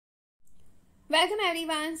Welcome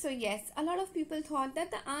everyone. So yes, a lot of people thought that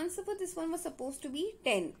the answer for this one was supposed to be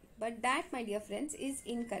 10. But that, my dear friends, is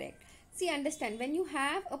incorrect. See, understand, when you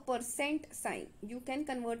have a percent sign, you can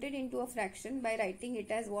convert it into a fraction by writing it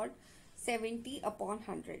as what? 70 upon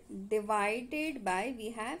 100. Divided by,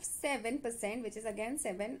 we have 7%, which is again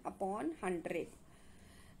 7 upon 100.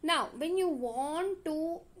 Now, when you want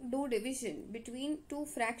to do division between two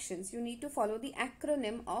fractions, you need to follow the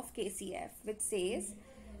acronym of KCF, which says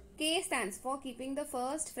K stands for keeping the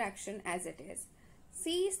first fraction as it is.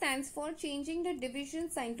 C stands for changing the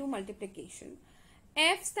division sign to multiplication.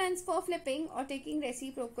 F stands for flipping or taking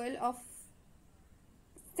reciprocal of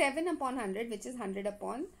 7 upon 100, which is 100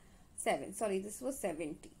 upon 7. Sorry, this was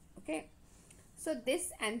 70. Okay. So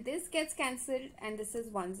this and this gets cancelled and this is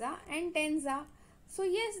 1za and 10za. So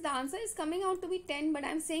yes, the answer is coming out to be 10, but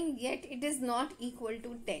I'm saying yet it is not equal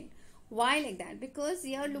to 10. Why like that? Because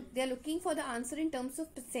they are looking for the answer in terms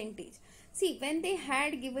of percentage. See, when they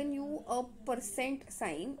had given you a percent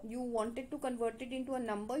sign, you wanted to convert it into a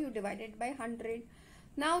number, you divided by 100.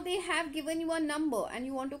 Now they have given you a number and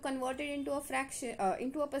you want to convert it into a fraction,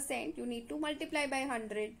 into a percent, you need to multiply by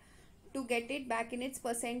 100 to get it back in its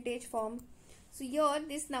percentage form. So here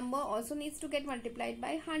this number also needs to get multiplied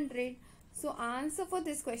by 100. So answer for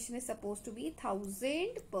this question is supposed to be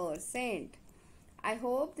 1000%. I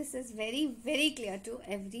hope this is very clear to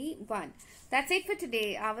everyone. That's it for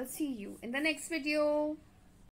today. I will see you in the next video.